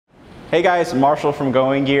Hey guys, Marshall from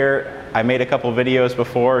Going Gear. I made a couple videos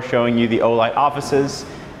before showing you the Olight offices,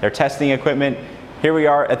 their testing equipment. Here we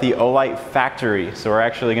are at the Olight factory. So we're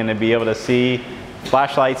actually going to be able to see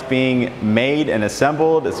flashlights being made and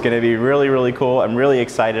assembled. It's going to be really, really cool. I'm really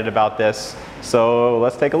excited about this. So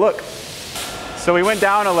let's take a look. So we went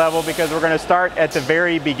down a level because we're going to start at the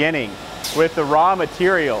very beginning with the raw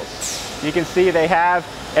materials. You can see they have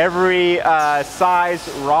every size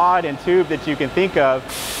rod and tube that you can think of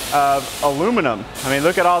aluminum. I mean,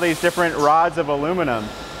 look at all these different rods of aluminum.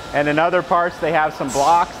 And in other parts, they have some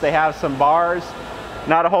blocks, they have some bars.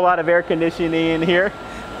 Not a whole lot of air conditioning in here,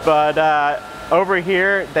 but over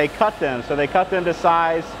here, they cut them. So they cut them to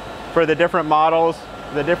size for the different models,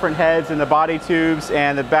 the different heads and the body tubes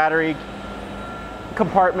and the battery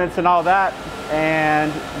compartments and all that.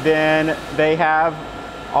 And then they have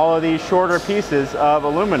all of these shorter pieces of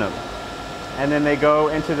aluminum. And then they go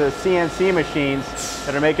into the CNC machines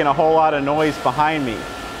that are making a whole lot of noise behind me.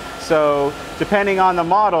 So depending on the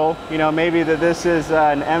model, you know, maybe that this is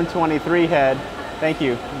an M23 head. Thank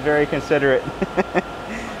you, very considerate.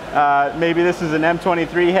 Maybe this is an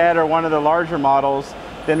M23 head or one of the larger models.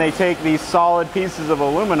 Then they take these solid pieces of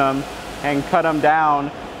aluminum and cut them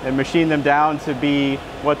down and machine them down to be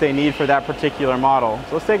what they need for that particular model.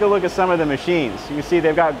 So let's take a look at some of the machines. You can see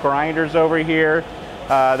they've got grinders over here.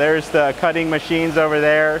 There's the cutting machines over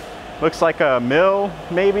there. Looks like a mill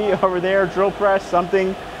maybe over there, drill press,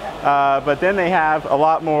 something. But then they have a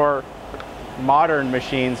lot more modern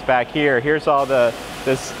machines back here. Here's all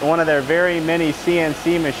one of their very many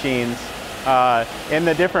CNC machines. In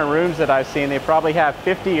the different rooms that I've seen, they probably have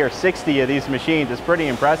 50 or 60 of these machines. It's pretty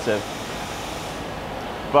impressive.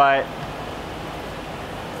 But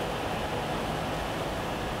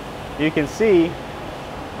you can see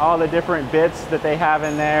all the different bits that they have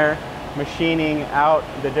in there, machining out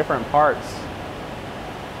the different parts.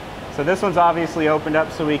 So this one's obviously opened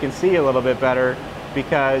up so we can see a little bit better,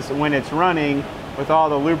 because when it's running with all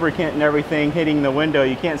the lubricant and everything hitting the window,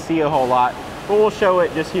 you can't see a whole lot. But we'll show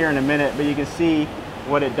it just here in a minute, but you can see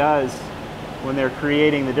what it does when they're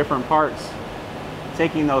creating the different parts.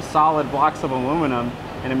 Taking those solid blocks of aluminum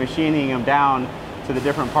and machining them down to the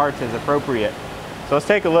different parts as appropriate. So let's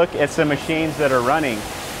take a look at some machines that are running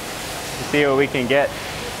to see what we can get.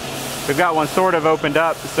 We've got one sort of opened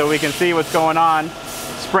up so we can see what's going on.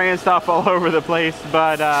 Spraying stuff all over the place,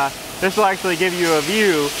 but this will actually give you a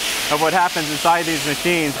view of what happens inside these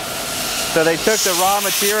machines. So they took the raw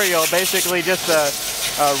material, basically just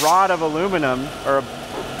a rod of aluminum,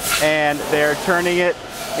 and they're turning it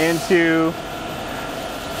into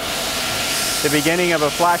the beginning of a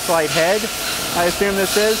flashlight head, I assume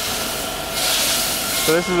this is.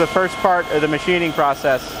 So this is the first part of the machining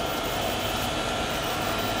process.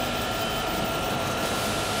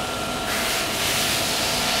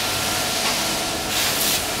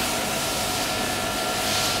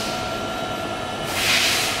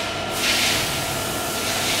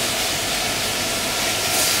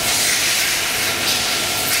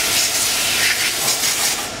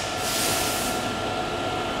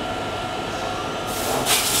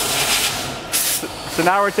 So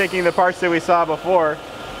now we're taking the parts that we saw before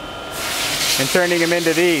and turning them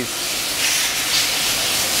into these.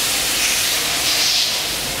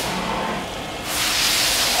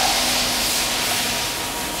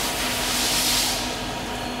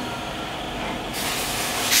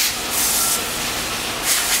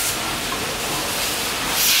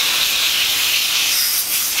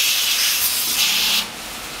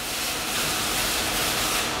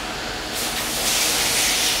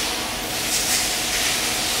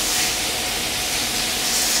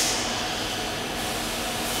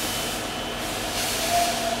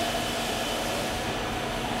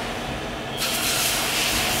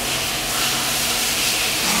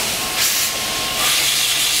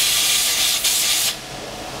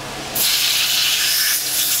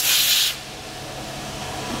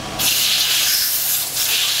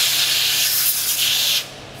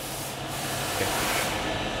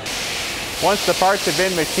 Once the parts have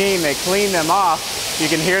been machined, they clean them off. You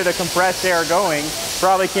can hear the compressed air going.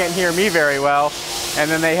 Probably can't hear me very well. And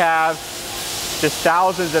then they have just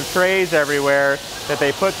thousands of trays everywhere that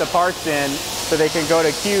they put the parts in so they can go to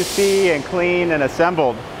QC and clean and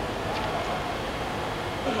assembled.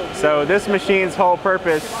 So this machine's whole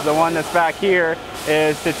purpose, the one that's back here,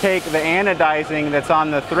 is to take the anodizing that's on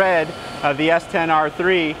the thread of the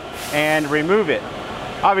S10R3 and remove it.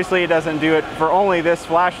 Obviously it doesn't do it for only this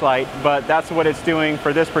flashlight, but that's what it's doing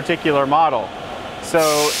for this particular model.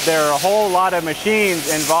 So there are a whole lot of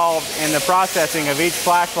machines involved in the processing of each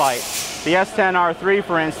flashlight. The S10R3,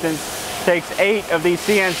 for instance, takes 8 of these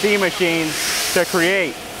CNC machines to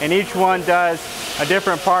create. and each one does a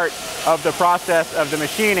different part of the process of the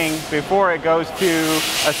machining before it goes to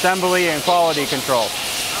assembly and quality control.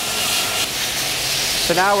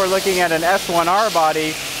 So now we're looking at an S1R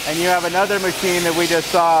body, and you have another machine that we just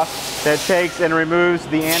saw that takes and removes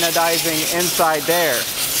the anodizing inside there.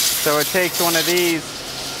 So it takes one of these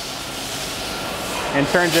and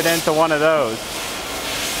turns it into one of those.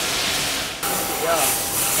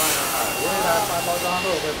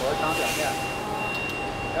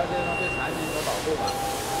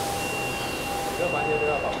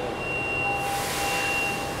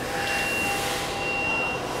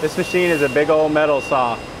 This machine is a big old metal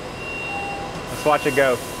saw. Let's watch it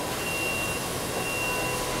go.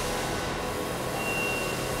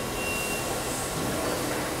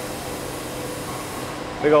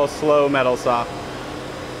 Big old slow metal saw.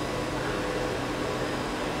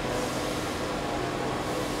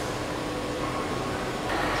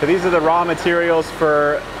 So these are the raw materials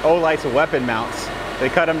for Olight's weapon mounts. They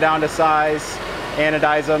cut them down to size,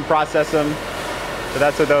 anodize them, process them. So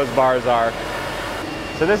that's what those bars are.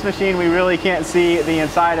 So this machine we really can't see the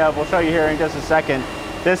inside of. We'll show you here in just a second.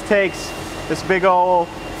 This takes this big old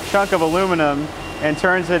chunk of aluminum and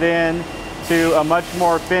turns it into a much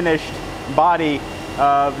more finished body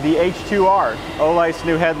of the H2R, Olight's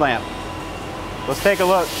new headlamp. Let's take a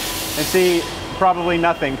look and see probably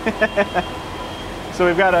nothing. So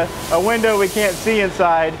we've got a window we can't see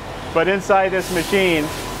inside, but inside this machine,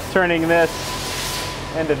 turning this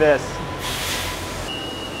into this.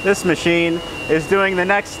 This machine is doing the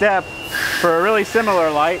next step for a really similar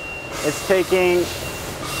light. It's taking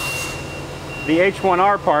the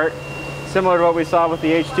H1R part, similar to what we saw with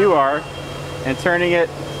the H2R, and turning it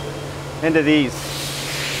into these.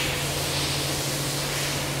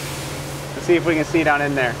 Let's see if we can see down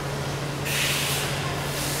in there.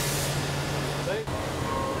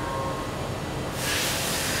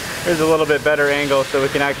 Here's a little bit better angle so we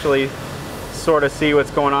can actually sort of see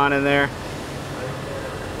what's going on in there.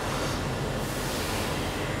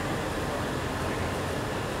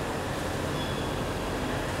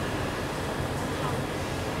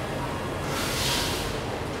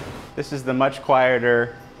 This is the much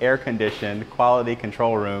quieter, air-conditioned quality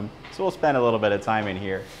control room, so we'll spend a little bit of time in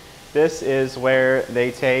here. This is where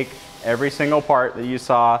they take every single part that you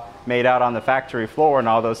saw made out on the factory floor and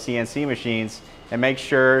all those CNC machines and make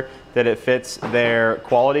sure that it fits their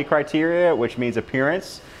quality criteria, which means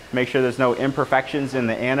appearance, make sure there's no imperfections in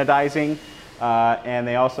the anodizing, and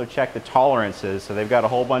they also check the tolerances. So they've got a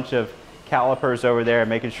whole bunch of calipers over there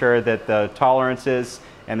making sure that the tolerances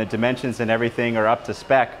and the dimensions and everything are up to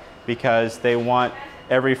spec, because they want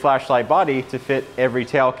every flashlight body to fit every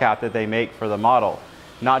tail cap that they make for the model.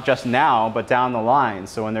 Not just now, but down the line.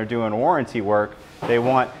 So when they're doing warranty work, they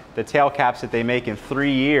want the tail caps that they make in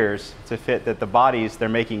 3 years to fit the bodies they're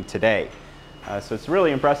making today. So it's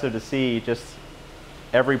really impressive to see just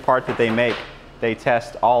every part that they make, they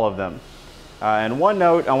test all of them. And one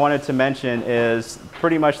note I wanted to mention is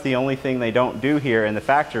pretty much the only thing they don't do here in the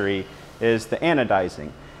factory is the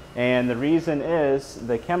anodizing. And the reason is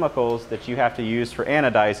the chemicals that you have to use for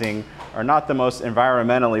anodizing are not the most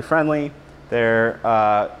environmentally friendly. They're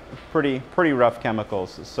pretty rough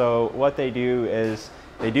chemicals. So what they do is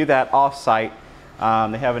they do that off-site.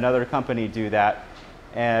 They have another company do that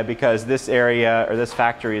because this area or this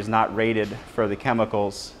factory is not rated for the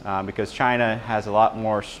chemicals because China has a lot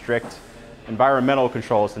more strict environmental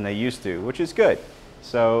controls than they used to, which is good.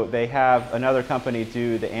 So they have another company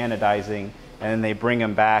do the anodizing, and then they bring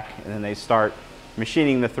them back, and then they start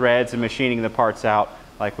machining the threads and machining the parts out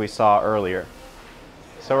like we saw earlier.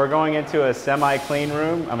 So we're going into a semi-clean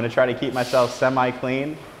room. I'm going to try to keep myself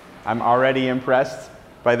semi-clean. I'm already impressed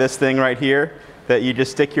by this thing right here that you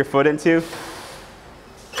just stick your foot into,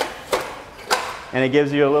 and it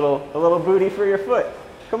gives you a little booty for your foot.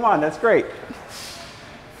 Come on, that's great.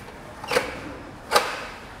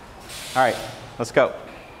 All right, let's go.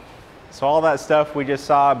 So all that stuff we just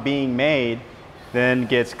saw being made then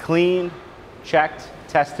gets cleaned, checked,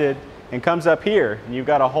 tested, and comes up here. And you've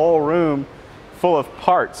got a whole room full of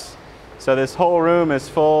parts. So this whole room is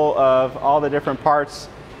full of all the different parts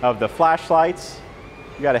of the flashlights.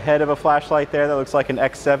 You got a head of a flashlight there that looks like an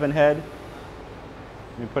X7 head.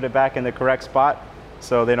 Let me put it back in the correct spot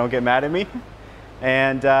so they don't get mad at me.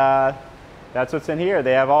 And that's what's in here.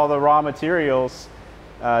 They have all the raw materials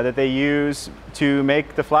that they use to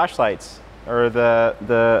make the flashlights, or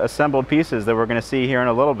the assembled pieces that we're going to see here in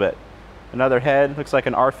a little bit. Another head, looks like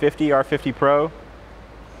an R50 Pro.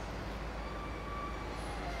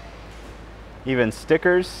 Even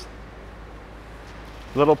stickers,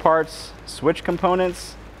 little parts, switch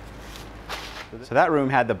components. So that room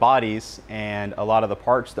had the bodies and a lot of the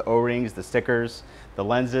parts, the O-rings, the stickers, the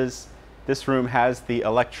lenses. This room has the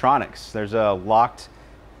electronics. There's a locked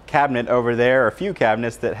cabinet over there, or a few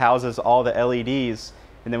cabinets that houses all the LEDs.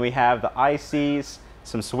 And then we have the ICs,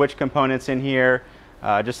 some switch components in here,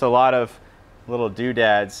 just a lot of little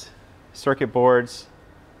doodads, circuit boards.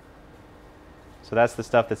 So that's the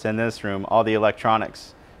stuff that's in this room, all the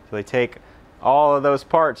electronics. So they take all of those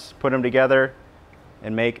parts, put them together,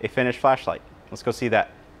 and make a finished flashlight. Let's go see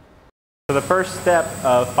that. So the first step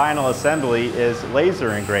of final assembly is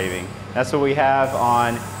laser engraving. That's what we have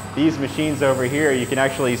on these machines over here. You can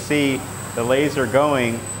actually see the laser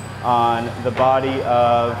going on the body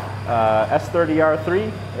of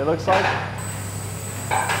S30R3, it looks like.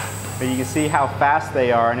 But you can see how fast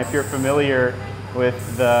they are, and if you're familiar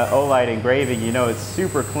with the Olight engraving, you know it's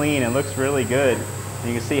super clean and looks really good. And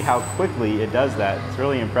you can see how quickly it does that. It's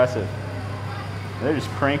really impressive. And they're just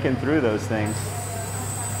cranking through those things.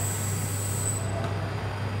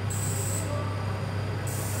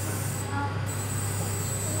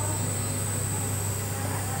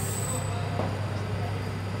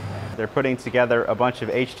 They're putting together a bunch of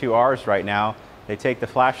H2Rs right now. They take the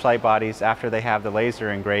flashlight bodies after they have the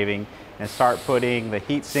laser engraving and start putting the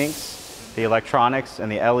heat sinks, the electronics,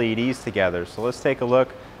 and the LEDs together. So let's take a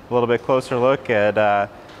little bit closer look at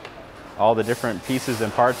all the different pieces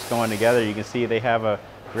and parts going together. You can see they have a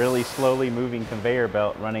really slowly moving conveyor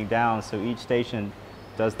belt running down, so each station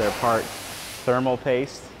does their part. Thermal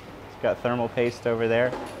paste, it's got thermal paste over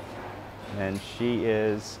there. And she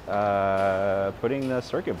is putting the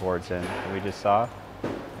circuit boards in that we just saw.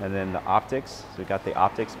 And then the optics, so we've got the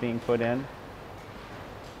optics being put in.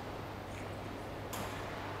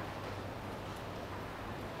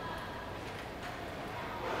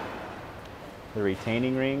 The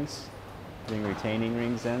retaining rings, putting retaining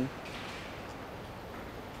rings in.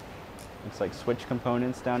 Looks like switch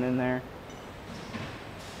components down in there.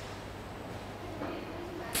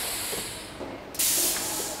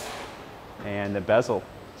 And the bezel.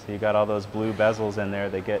 So you've got all those blue bezels in there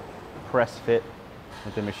that get press fit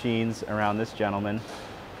with the machines around this gentleman.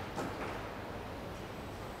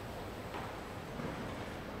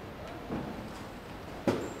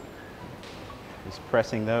 Just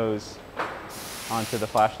pressing those onto the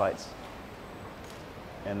flashlights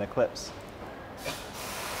and the clips.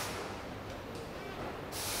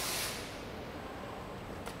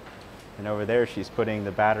 And over there she's putting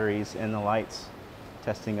the batteries in the lights,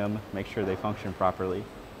 testing them, make sure they function properly.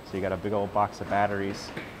 So you got a big old box of batteries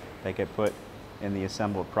that get put in the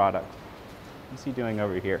assembled product. What's he doing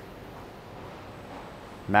over here?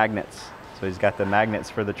 Magnets. So he's got the magnets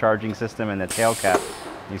for the charging system and the tail cap.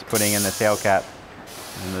 He's putting in the tail cap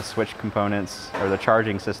and the switch components, or the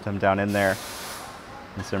charging system down in there.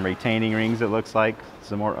 And some retaining rings, it looks like.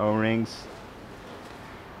 Some more O-rings.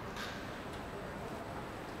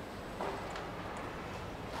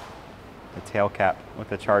 The tail cap with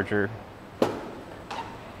the charger.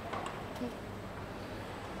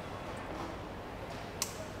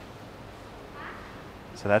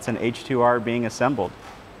 So that's an H2R being assembled.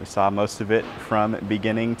 We saw most of it from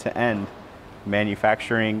beginning to end.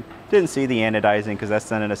 Manufacturing, didn't see the anodizing because that's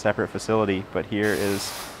done in a separate facility, but here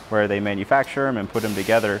is where they manufacture them and put them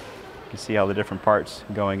together. You can see all the different parts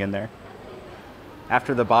going in there.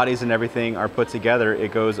 After the bodies and everything are put together,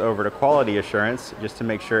 it goes over to quality assurance just to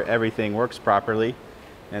make sure everything works properly.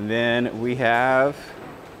 And then we have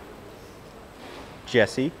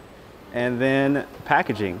Jesse. And then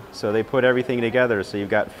packaging. So they put everything together. So you've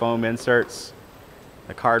got foam inserts,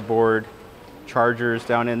 the cardboard, chargers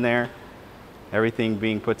down in there, everything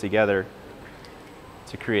being put together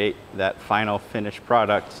to create that final finished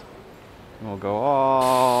product. And we'll go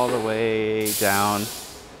all the way down.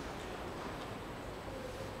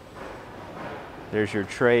 There's your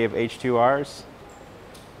tray of H2Rs.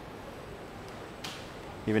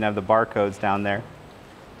 You even have the barcodes down there.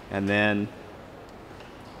 And then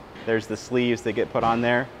there's the sleeves that get put on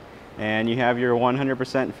there, and you have your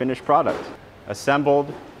 100% finished product.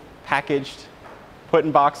 Assembled, packaged, put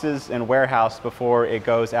in boxes and warehoused before it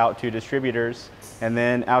goes out to distributors and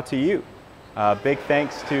then out to you. Big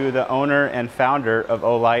thanks to the owner and founder of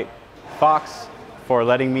Olight, Fox, for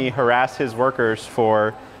letting me harass his workers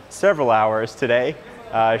for several hours today,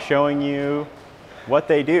 showing you what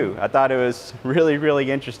they do. I thought it was really,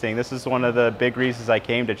 really interesting. This is one of the big reasons I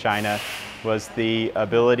came to China, was the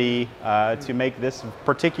ability to make this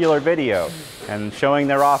particular video and showing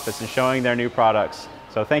their office and showing their new products.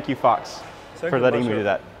 So thank you, Fox, for letting me do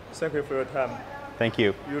that. Thank you for your time. Thank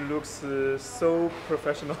you. You look so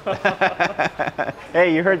professional.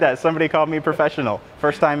 Hey, you heard that. Somebody called me professional.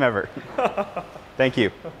 First time ever. Thank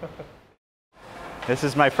you. This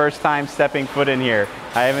is my first time stepping foot in here.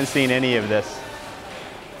 I haven't seen any of this.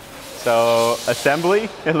 So assembly,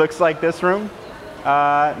 it looks like this room.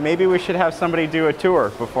 Maybe we should have somebody do a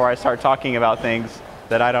tour before I start talking about things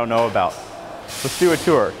that I don't know about. Let's do a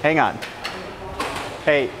tour. Hang on.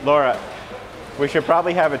 Hey, Laura, we should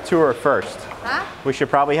probably have a tour first. Huh? We should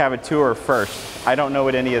probably have a tour first. I don't know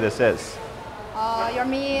what any of this is. You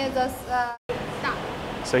mean this stop?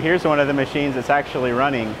 So here's one of the machines that's actually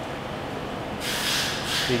running.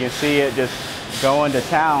 You can see it just going to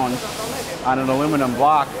town on an aluminum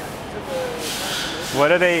block.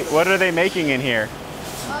 What are they making in here?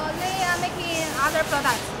 They are making other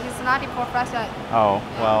products. It's not for flashlight. Oh,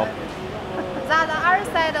 well. The other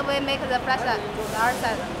side we make the flashlight. The other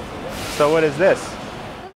side. So what is this?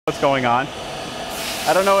 What's going on?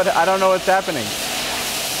 I don't know what's happening.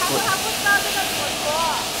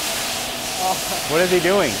 What is he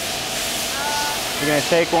doing? You're gonna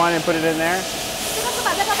take one and put it in there?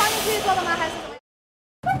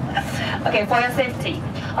 Okay, for your safety.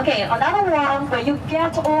 Okay, another one, when you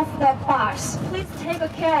get off the bus, please take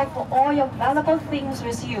care of all your valuable things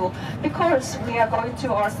with you, because we are going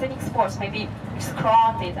to our scenic spots, maybe it's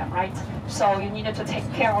crowded, right? So you need to take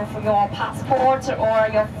care of your passport or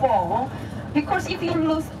your phone, because if you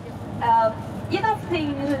lose enough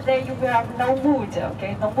things, then you will have no mood,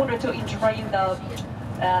 okay? No mood to enjoy the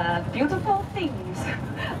beautiful things,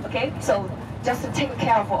 okay? So just take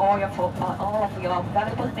care of all of your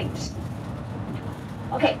valuable things.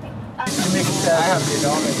 Okay.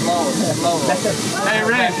 Hey,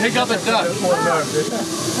 Ray, pick up a duck. Oh,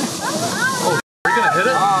 you're gonna hit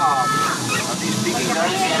it?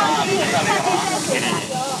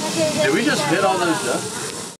 Did we just hit all those ducks?